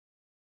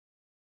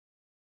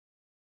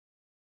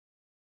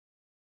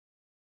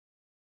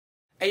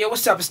Hey yo,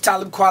 what's up? It's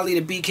Talib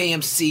Kweli, the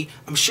BKMC.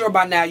 I'm sure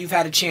by now you've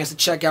had a chance to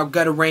check out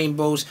Gutter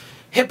Rainbows.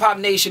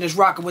 HipHopNation is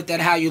rocking with that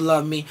How You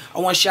Love Me.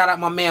 I want to shout out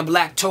my man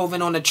Black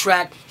Tovin on the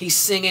track. He's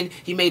singing.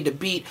 He made the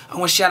beat. I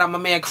want to shout out my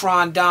man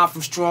Cron Don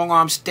from Strong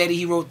Arm Steady.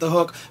 He wrote the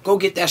hook. Go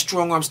get that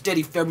Strong Arm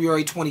Steady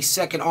February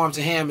 22nd, Arms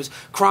and Hammers.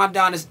 Cron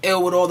Don is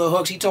ill with all the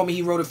hooks. He told me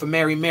he wrote it for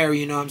Mary Mary,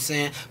 you know what I'm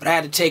saying? But I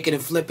had to take it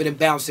and flip it and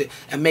bounce it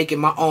and make it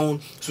my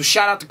own. So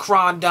shout out to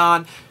Cron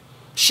Don.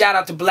 Shout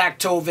out to Black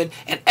Tovin.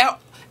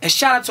 And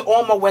shout out to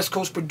all my West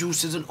Coast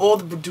producers and all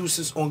the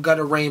producers on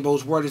Gutter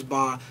Rainbows. Word is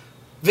bond.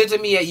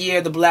 Visit me at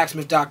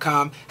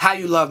yeartheblacksmith.com. How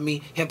You Love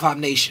Me,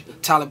 HipHopNation.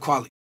 Talib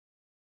Kweli.